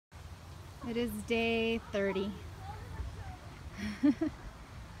It is day 30.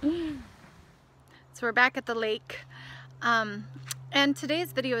 So we're back at the lake. And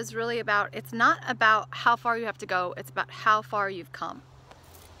today's video is really about, it's not about how far you have to go, it's about how far you've come.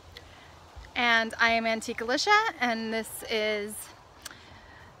 And I am Antiqua Lisha, and this is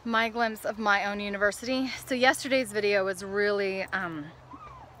my glimpse of my own university. So yesterday's video was really,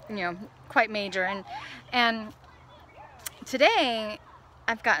 quite major. And today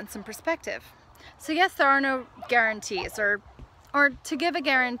I've gotten some perspective. So yes, there are no guarantees, or to give a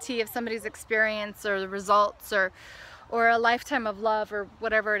guarantee of somebody's experience or the results or a lifetime of love or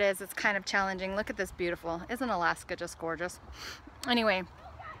whatever it is, it's kind of challenging. Look at this beautiful. Isn't Alaska just gorgeous? Anyway,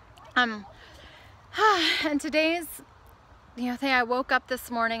 and today's thing, I woke up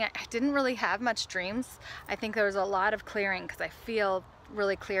this morning. I didn't really have much dreams. I think there was a lot of clearing because I feel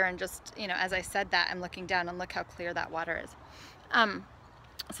really clear, and just, as I said that, I'm looking down and look how clear that water is.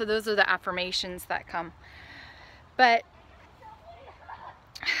 So those are the affirmations that come. But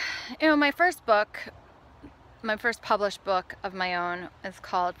my first published book of my own is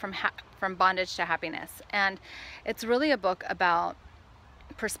called From Bondage to Happiness, and it's really a book about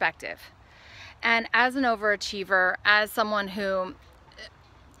perspective. And as an overachiever, as someone who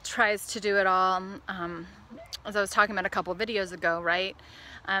tries to do it all, as I was talking about a couple videos ago, right?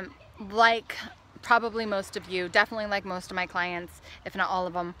 Like probably most of you, definitely like most of my clients, if not all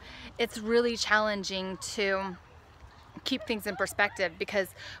of them, it's really challenging to keep things in perspective because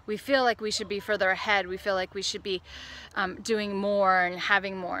we feel like we should be further ahead. We feel like we should be doing more and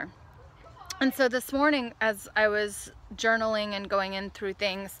having more. And so this morning, as I was journaling and going in through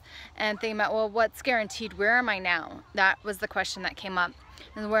things and thinking about, well, what's guaranteed? Where am I now? That was the question that came up.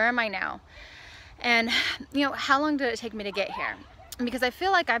 And where am I now? And, how long did it take me to get here? Because I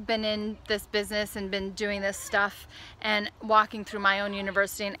feel like I've been in this business and been doing this stuff and walking through my own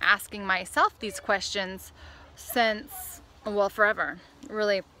university and asking myself these questions since, well, forever,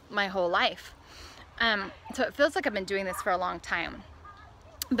 really my whole life. So it feels like I've been doing this for a long time.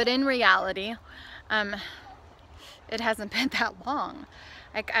 But in reality, it hasn't been that long.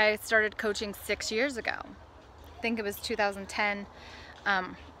 Like, I started coaching 6 years ago. I think it was 2010.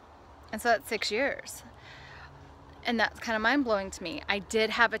 And so that's 6 years. And that's kind of mind-blowing to me. I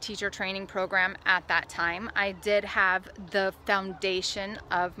did have a teacher training program at that time. I did have the foundation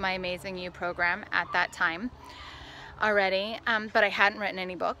of my Amazing You program at that time already, but I hadn't written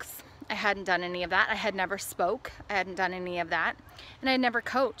any books. I hadn't done any of that. I had never spoke. I hadn't done any of that. And I had never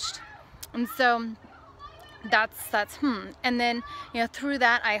coached. And so that's And then, through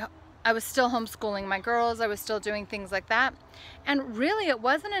that, I was still homeschooling my girls. I was still doing things like that. And really, it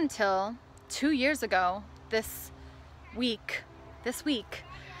wasn't until 2 years ago, this week,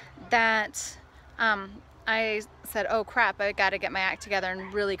 that I said, oh crap, I got to get my act together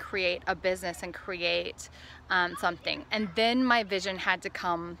and really create a business and create something. And then my vision had to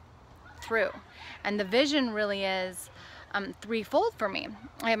come through. And the vision really is threefold for me.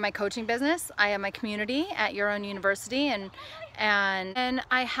 I have my coaching business, I have my community at Your Own University, and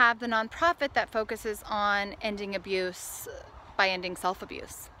I have the nonprofit that focuses on ending abuse by ending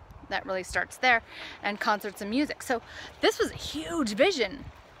self-abuse. That really starts there, and concerts and music. So this was a huge vision,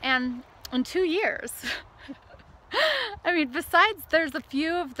 and in 2 years, I mean, besides there's a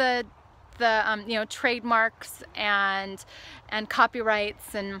few of the trademarks and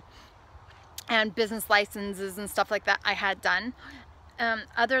copyrights and business licenses and stuff like that I had done.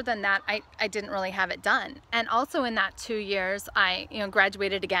 Other than that, I didn't really have it done. And also in that 2 years, I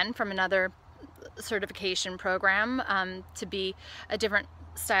graduated again from another certification program to be a different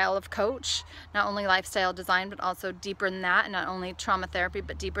style of coach, not only lifestyle design, but also deeper than that, and not only trauma therapy,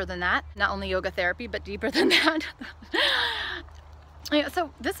 but deeper than that, not only yoga therapy, but deeper than that.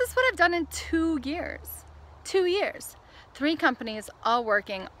 So this is what I've done in 2 years. 2 years. 3 companies, all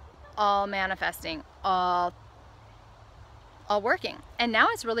working, all manifesting, all working. And now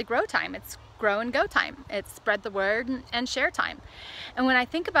it's really grow time. It's grow and go time. It's spread the word and share time. And when I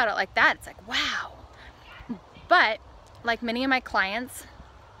think about it like that, it's like, wow. But like many of my clients,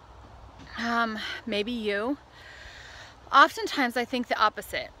 maybe you, oftentimes I think the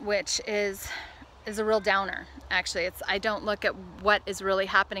opposite, which is a real downer. Actually, I don't look at what is really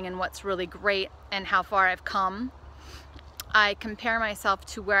happening and what's really great and how far I've come. I compare myself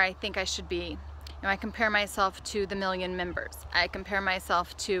to where I think I should be. I compare myself to the 1 million members. I compare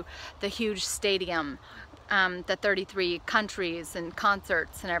myself to the huge stadium, the 33 countries and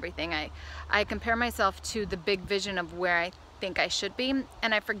concerts and everything. I compare myself to the big vision of where I think I should be,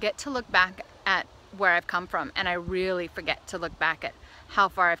 and I forget to look back at where I've come from, and I really forget to look back at how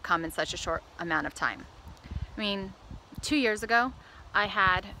far I've come in such a short amount of time. I mean, 2 years ago, I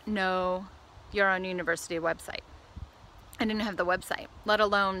had no Your Own University website. I didn't have the website, let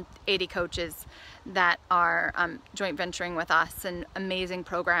alone 80 coaches that are joint venturing with us, and amazing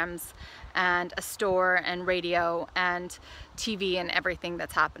programs and a store and radio and TV and everything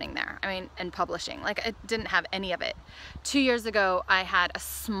that's happening there. I mean, and publishing. Like, I didn't have any of it. 2 years ago, I had a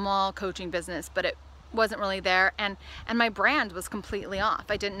small coaching business, but it wasn't really there, and my brand was completely off.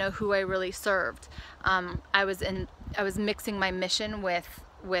 I didn't know who I really served. I was mixing my mission with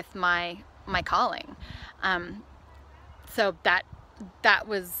my calling. So that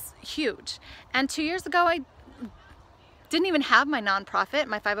was huge. And 2 years ago, I didn't even have my nonprofit,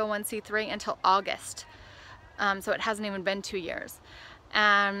 my 501c3, until August. So it hasn't even been 2 years.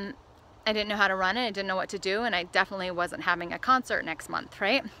 I didn't know how to run it, I didn't know what to do, and I definitely wasn't having a concert next month,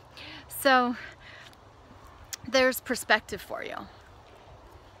 right? So there's perspective for you.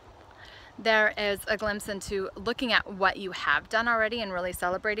 There is a glimpse into looking at what you have done already and really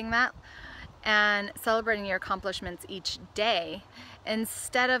celebrating that, and celebrating your accomplishments each day,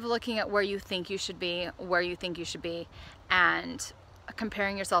 instead of looking at where you think you should be, and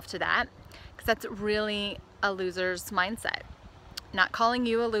comparing yourself to that, because that's really a loser's mindset. Not calling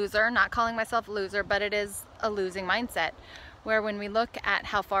you a loser, not calling myself a loser, but it is a losing mindset, where when we look at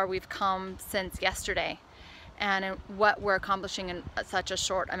how far we've come since yesterday and what we're accomplishing in such a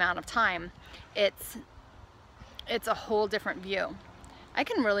short amount of time, it's a whole different view. I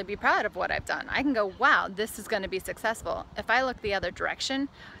can really be proud of what I've done. I can go, wow, this is going to be successful. If I look the other direction,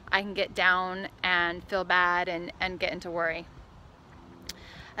 I can get down and feel bad and get into worry.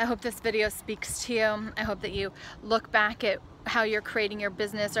 I hope this video speaks to you. I hope that you look back at how you're creating your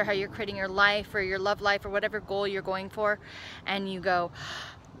business, or how you're creating your life, or your love life, or whatever goal you're going for, and you go,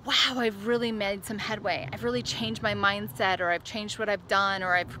 wow, I've really made some headway. I've really changed my mindset, or I've changed what I've done,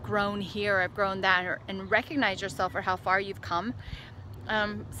 or I've grown here, or I've grown that, and recognize yourself for how far you've come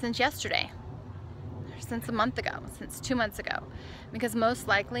since yesterday, since a month ago, since 2 months ago. Because most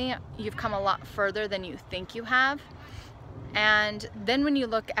likely you've come a lot further than you think you have. And then when you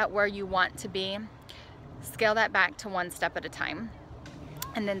look at where you want to be, scale that back to one step at a time,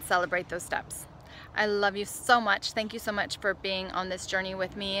 and then celebrate those steps. I love you so much. Thank you so much for being on this journey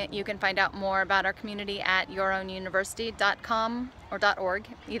with me. You can find out more about our community at yourownuniversity.com or .org.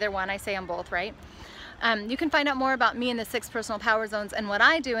 Either one, I say them both, right? You can find out more about me in the 6 personal power zones and what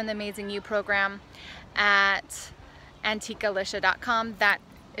I do in the Amazing You program at antiqualisha.com. That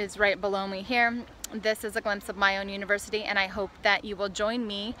is right below me here. This is a glimpse of my own university, and I hope that you will join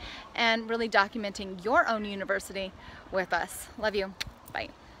me in really documenting your own university with us. Love you. Bye.